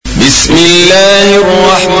بسم الله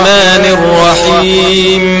الرحمن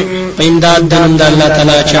الرحيم فإمداد دنم الله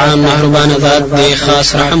تعالى چې عام مهربان ذات دی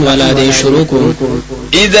خاص رحم والا دی. شروع کوم.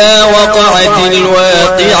 اذا وقعت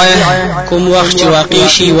الواقعة کوم وخت چې واقع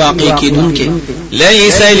شي واقع کیدونکې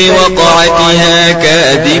ليس لوقعتها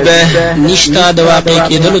كاذبة نشتا د واقع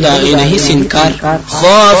کیدلو دا غینه هیڅ انکار.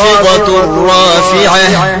 خافضة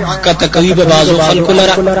رافعة کته کوي به بازو خلق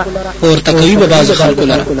لرا اور تکوي به بازو خلق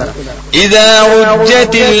لرا. اذا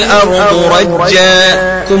رجت الارض رجا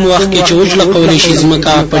کوم وخت کې چې وجل قول شي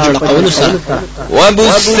زمکا پجړ قول سره.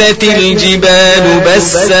 وبست الجبال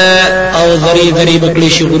بسا او ذری ذری بکلی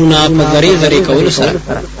شي غرونه په ذری ذری کول سره.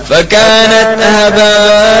 فكانت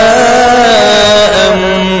هباء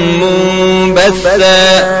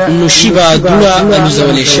منبثا نشيبا دوا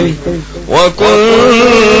انزول شوي.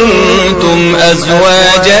 وكنتم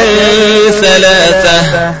ازواجا ثلاثة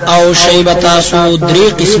او شيبتا سو دري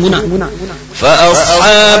قسمنا.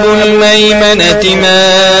 فأصحاب الميمنة ما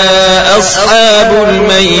أصحاب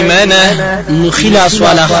الميمنة خلاص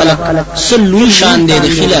ولا خلق سلوي شان دي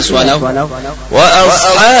خلاص ولا.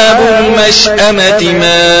 وأصحاب المشأمة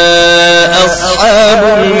ما أصحاب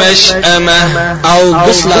المشأمة او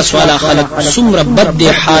قسلاس ولا خلق سمر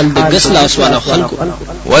بد حال دي قسلاس ولا خلق.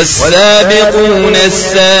 والسابقون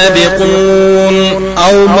السابقون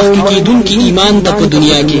او مخکی دن کی ایمان ته په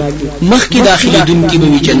دنیا کې مخکی داخلي دن کی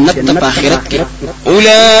به جنت ته په آخرت کې.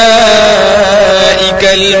 اولئک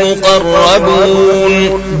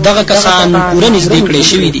المقربون دغه کسان پوره نږدې کړي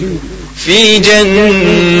شوی دي. فی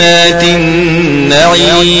جنات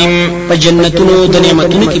النعیم فجنتونو د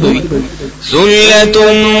نعمتونو کې به ثلة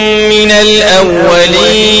من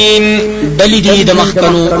الأولين بلدي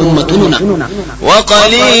دمخكنو أمتنا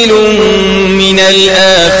وقليل من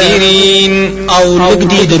الآخرين أو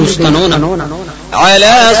لقدي درستنونا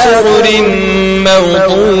على سرر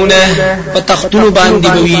موطونة فتختلو باندي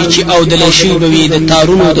بويچ او دلشي بوي د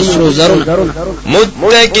تارونو د سرو زرنا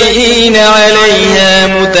متكئين عليها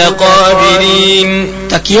متقابلين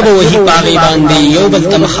تکیه وهي باغي باندي یو بل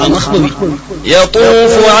تمخامخ بوي.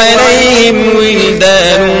 يطوف عليهم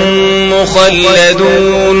ولدان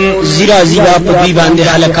مخلدون زرا زرا پدوی باندې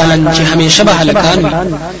هلکان چې همیشه به هلکان وي.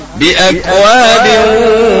 بأكواب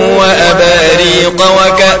وأباريق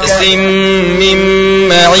وكأس من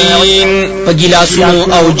معين پګلاسونو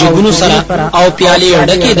او جګونو سره او پیالې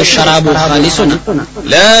ډکې د شراب خالصونه.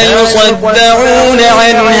 لا يصدعون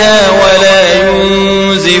عنها ولا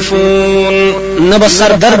ينزفون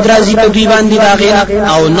نبصر درد راځي په دوی باندې داغه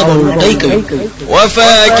او نه ولټي کوي.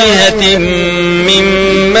 وفاكهة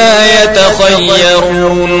مما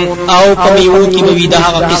يتخيرون او په میوه کې به د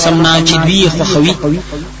هغه قسم نه چې دوی خوښوي.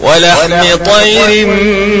 ولحم طير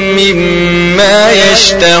مما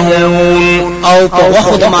يشتهون او په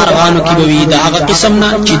وخت د مارغانو کې به د هغه قسم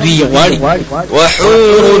نه چې دوی غواړي.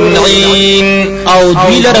 وحور عين او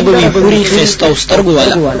دوی لره به حوري خسته او سترګو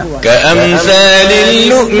والا. كأمثال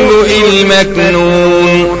اللؤلؤ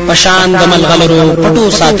المكنون پشان د ملغلرو پټو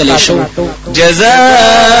ساتل شو. جزاء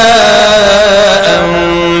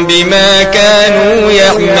بما كانوا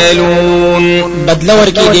يعملون بدل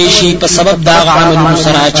ورکی دیشی په سبب دا عملونو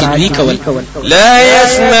سره چې دوی کول. لا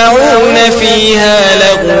يسمعون فيها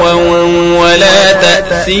لغوا ولا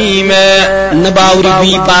تأثيما نباوري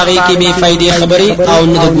دوی پاغي کې به فائدې خبرې او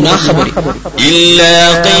نه د ګناه خبرې. إلا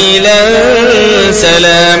قيلا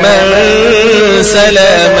سلاما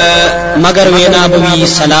سلاما مگر وینا بوي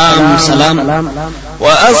سلام سلام.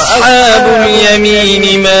 وأصحاب اليمين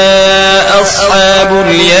ما أصحاب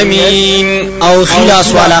اليمين او خلاص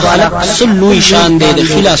والا خلق سلوي شان دي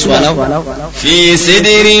خلاص والا. في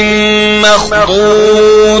سدر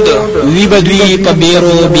مخضود وی بدوی په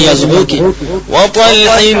بیرو بیازغو کې.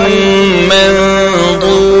 وطلح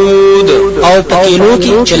منضود او پکیلو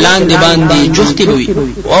کې چلان دی باندې جوختي بوي.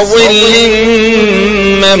 وظل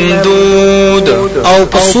ممدود او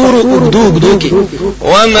پسور اردو کې.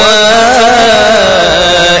 وماء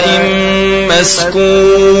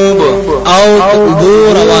مسكوب او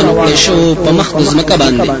بو روانو کړي شو په مخ د زمکه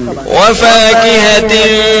باندې. وفاكهة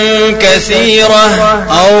كثيرة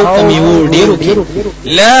او په میوه ډیرو کې.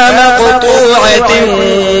 لا مقطوعة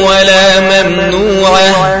ولا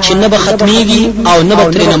ممنوعة چې نه به ختميږي او نه به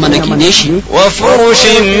ترنه منع کېدي شي. وفرش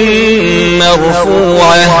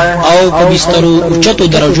مرفوعة او په بسترو اوچتو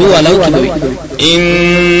درجو والو کې وي.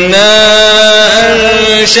 إنا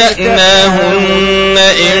أنشأناهن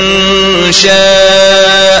إنشاء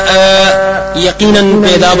یقینا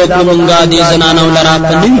پیدا وکړو مونږه دې زنانو لرا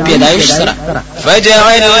په نوې پیدایش سره.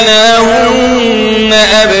 فجعلناهن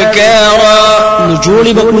أبكارا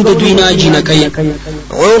نجوړي بکړو د دوی نه جنکۍ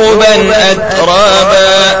عربا أترابا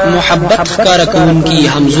محبت ښکارا کوونکی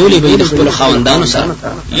همزولي به د خپل خاوندانو سره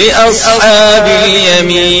لأصحاب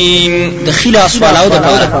اليمين د خلاص والاو د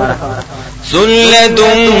پاره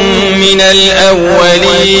ثلة من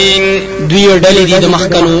الأولين دوی ډلې دي د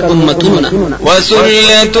مخکنو امتونو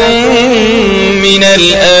وثلة من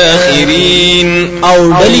الآخرين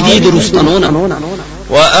او ډلې دي د رستنونو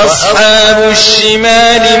وأصحاب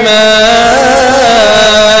الشمال ما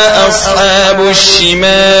أصحاب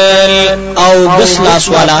الشمال او غسلاس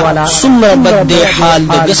والا سمر بد حال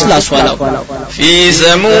د غسلاس والا في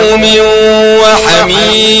سموم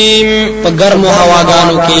وحميم پګرمو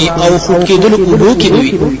هواګانو کې او خټ کې دل کوبو کې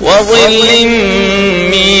وي وظل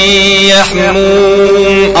من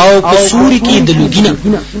يحموم او قصور کې دلوګینا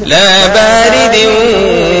لا بارد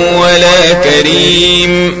ولا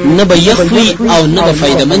كريم نبيخوي او نب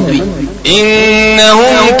فائدمند وي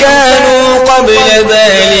إنهم كانوا قبل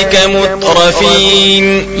ذلك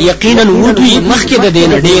مترفين يقينا ودوي مخکې د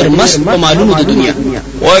دین ډیر مست په مالونو د دنیا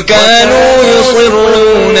وكانوا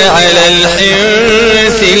يصرون على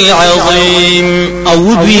الحنث العظيم او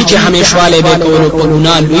ودوي چې همیشواله به کولو په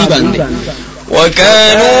ګناه لوی باندې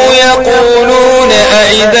وكانوا يقولون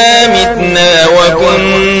أئذا متنا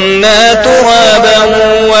وكنا ترابا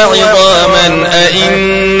وعظاما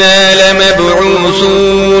أئنا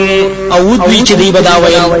لمبعوثون او دوی چې دی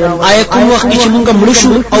بداوي آیا کوم وخت چې مونږ مړ شو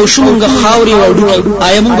او شو مونږ خاوري وډو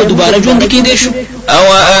آیا مونږ دوباره ژوند کېدې شو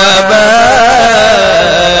او آباؤنا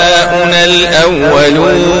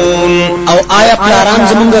الأولون او آیا پلاران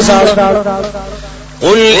زمونږ زاړه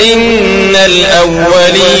قل إن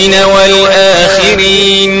الأولين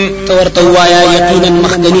والآخرين تورتوایا یقینا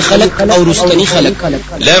مخدنی خلق او رستنی خلق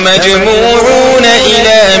لمجموعون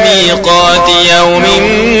إلى ميقات يوم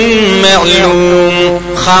معلوم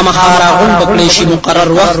خامخارا غن بکړی شي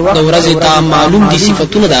مقرر وخت د ورځې ته معلوم دي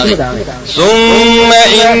صفاتونه داغه ثم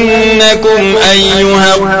إنكم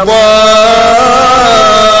أيها الضالون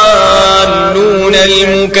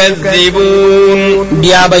المكذبون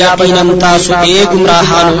بیا به یقینا تاسو ای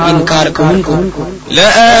گمراهانو انکار کوونکو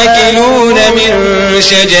لآكلون من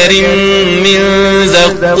شجر من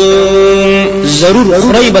زقوم ضرور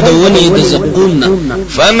خری بدونی د زقوم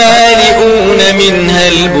فمالئون منها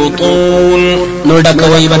البطون نو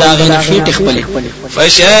ډکوي بداغین خېټ خپل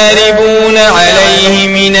فشاربون عليه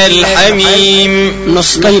من الحميم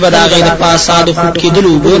نسقي بداغین پاسا د خټ کې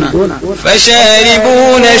دلوبونه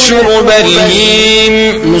فشاربون شرب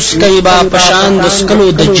الهيم نسقي با پشان د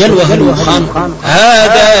سکلو د جل وهلو خام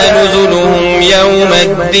هذا نزلهم يوم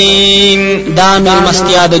الدين دامل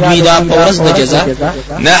مستیا د دوی دا پورس د جزاء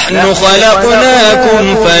نحن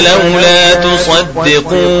خلقناكم فلولا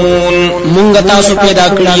تصدقون مونږ تاسو پیدا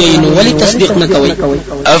کړی نو ولی تصدیق نه کوي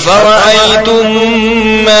افرأيتم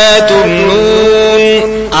ما تمنون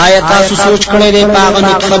آیا تاسو سوچ کړی دی پاغه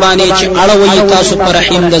نطفه باندې چې اړوي تاسو پر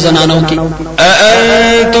رحم د زنانو کې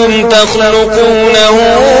أأنتم تخلقونه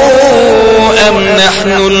أم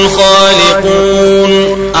نحن الخالقون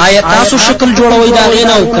آیا تاسو شکل جوړوي دا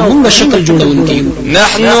غینا او کومه شکل جوړونکي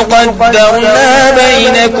نحن قدرنا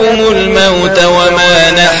بينكم الموت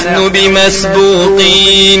وما نحن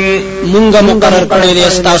بمسبوقين مونږه مقرر کړی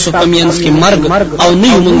دی تاسو په مینس کې مرګ او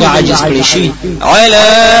نه مونږه عاجز کړی شي على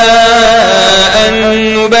أن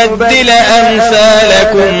نبدل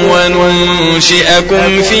أمثالكم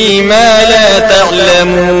وننشئكم فيما لا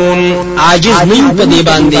تعلمون عاجز نه په دې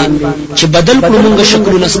باندې چې بدل کړو مونږ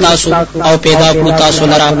شکلونه تاسو او پیدا کړو تاسو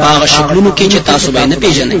لرا باغ شکلونو کې چې تاسو باندې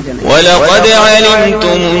پیژنئ ولقد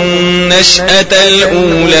علمتم النشأة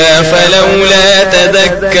الأولى فلولا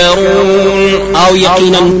تذكرون او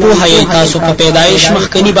یقینا په هي تاسو په پیدایش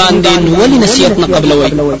مخکنی باندې نو ولې نصیحت نه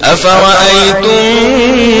قبلوي أفرأيتم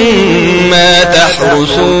ما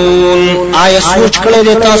تحرسون آیا سوچ کړی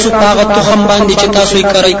دی تاسو پاغه تخم باندې چې تاسو یې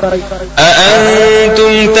کوي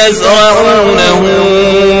أأنتم تزرعونه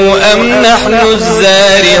أم نحن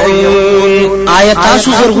الزارعون آیا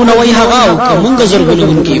تاسو زرغونه وای هغه او کومه زرغونه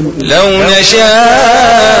ونکي لو نشاء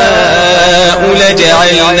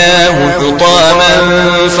لجعلناه حطاما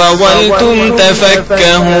فظلتم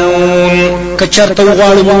تفكهون کچرته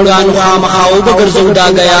غواړو مونږه نو خامخا او بغرزو دا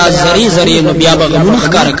غیا زری زری نو بیا بغمون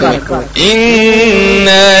ښکار کوي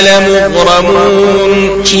إنا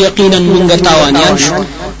لمغرمون چې یقینا مونږه تاوانیان شو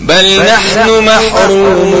بل نحن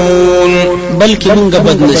محرومون بلکې مونږه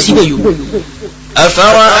بد نصیب یو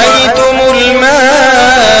أفرأيتم الماء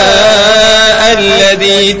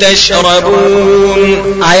الذي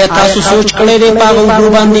تشربون آیا تاسو سوچ کړی دی په هغه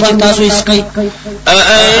باندې چې تاسو اسکئ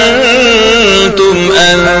أأنتم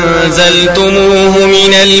أنزلتموه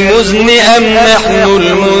من المزن أم نحن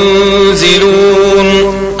المنزلون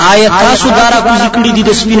آیا تاسو دارا کوزی کړی دي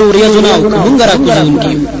د سپینو ریاضونه او موږ را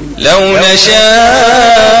کوزونکي لو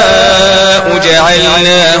نشاء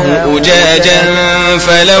جعلناه أجاجا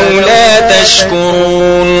فلولا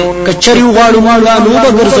تشكرون کچری غواړو موږ نو به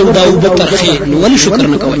ګرځو دا او بترخه نو ولې شکر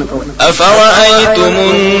نه کوي أفرأيتم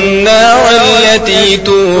النار التي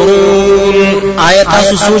تورون آیا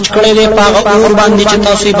تاسو سوچ کړی دی په اور باندې چې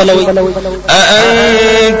تاسو یې بلوي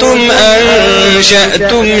أأنتم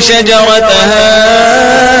أنشأتم شجرتها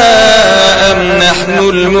أم نحن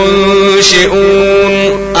المنشئون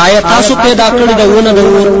آیا تاسو پیدا کړی دا ونه د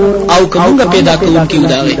اور او کومه پیدا کوونکی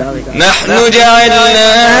وداغه نحن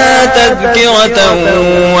جعلناها تذكرة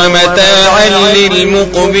ومتاعا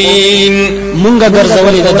للمقبين مونږ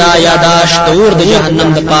ګرځولې دا یاداش د اور د جهنم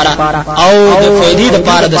د پاره او د فائدې د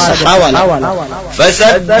پاره د صحرا والا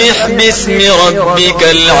فسبح باسم ربك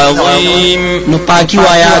العظيم نو پاکي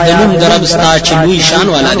وایا د نوم درب ستا چې لوی شان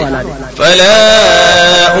والا دی فلا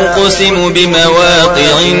أقسم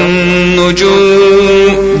بمواقع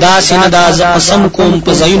النجوم دا سینه دا ز قسم کوم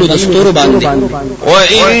په زینو د ستورو باندې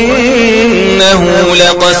وإنه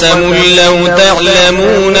لقسم لو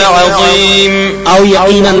تعلمون عظيم او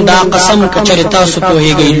یقینا دا قسم کچره تاسو په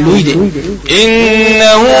هیګی لوی دی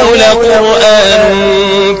إنه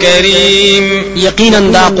لقرآن كريم یقینا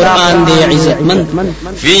دا قرآن دی عزتمند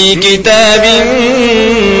في كتاب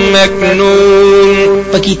مكنون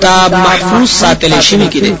په کتاب محفوظ ساتل شوی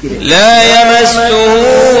کې دی لا يمسه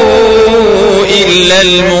إلا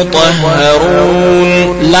المطهرون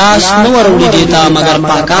لاس نور وړي دیتا مگر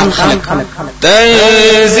پاکان خلق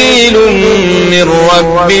تنزيل من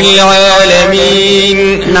رب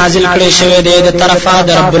العالمين نازل کړي شوی دی د طرفه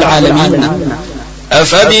د رب العالمین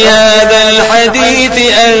أفبهذا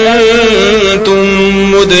الحديث أنتم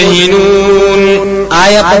مدهنون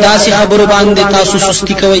آیا په داسې خبرو باندې تاسو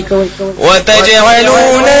سستی کوئ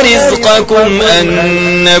وتجعلون رزقكم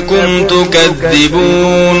أنكم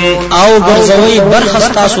تكذبون او ګرځوي برخص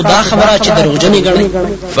تاسو دا خبره چې دروغجنې ګڼئ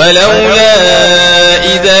فلولا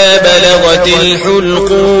إذا بلغت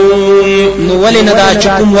الحلقوم نو ولې نه دا چې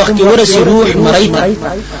کوم وخت ورسي روح مړی ته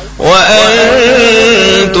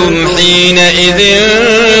وأنتم حينئذ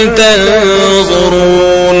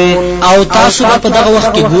تنظرون او تاسو په دغه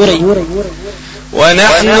وخت کې ګورئ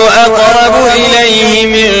ونحن أقرب إليه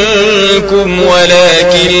منكم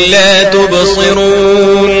ولكن لا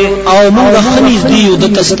تبصرون او موږ خنیز دیو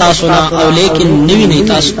د تاسو او لیکن نوی نه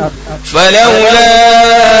تاسو فلولا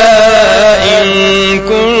إن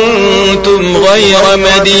كنتم غير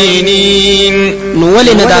مدينين نو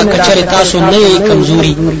ولې نه دا کچره تاسو نه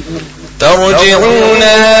کمزوري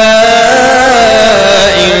ترجعونها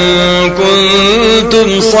إن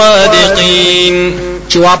كنتم صادقين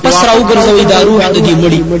چې واپس راو ګرځوي دا روح د دې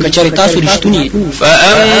مړی کچره تاسو رښتونی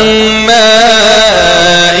فأما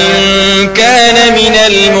إن كان من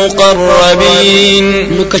المقربين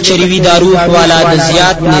نو کچری وی دا روح والا د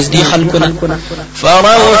زیات نزدې خلقونه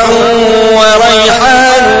فروح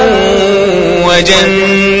وريحان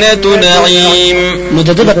وجنة نعيم نو د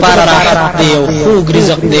دې لپاره راحت دی او خوږ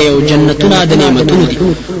رزق دی او جنتونه د نعمتونو دي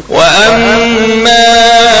وأما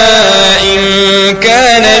إن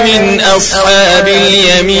كان من أصحاب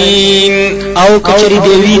اليمين او کچری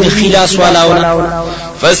دی د خلاص والاونه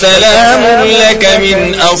فسلام لك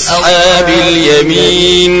من أصحاب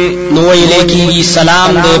اليمين نو ویلکی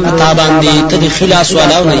سلام دې پتا باندې ته د خلاص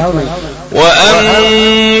والاونه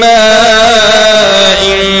وأما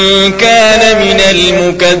إن كان من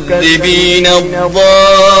المكذبين الضالين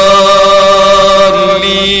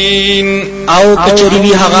او کچری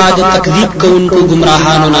وی هغه د تکذیب کوونکو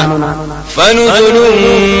گمراهانو فنزل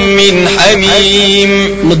من حميم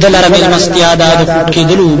مدلر بالمستیا د خټ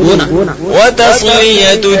کېدلو بونه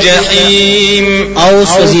وتصلية جحيم او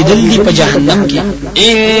سوزیدل دی په جهنم کې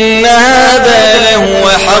إن هذا لهو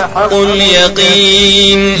حق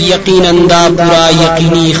اليقين یقینا دا پورا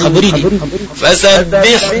یقیني خبرې دي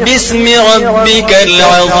فسبح باسم ربك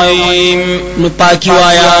العظيم نو پاکي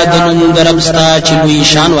وایا د نوم درب ستا چې لوی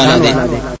شان والا دی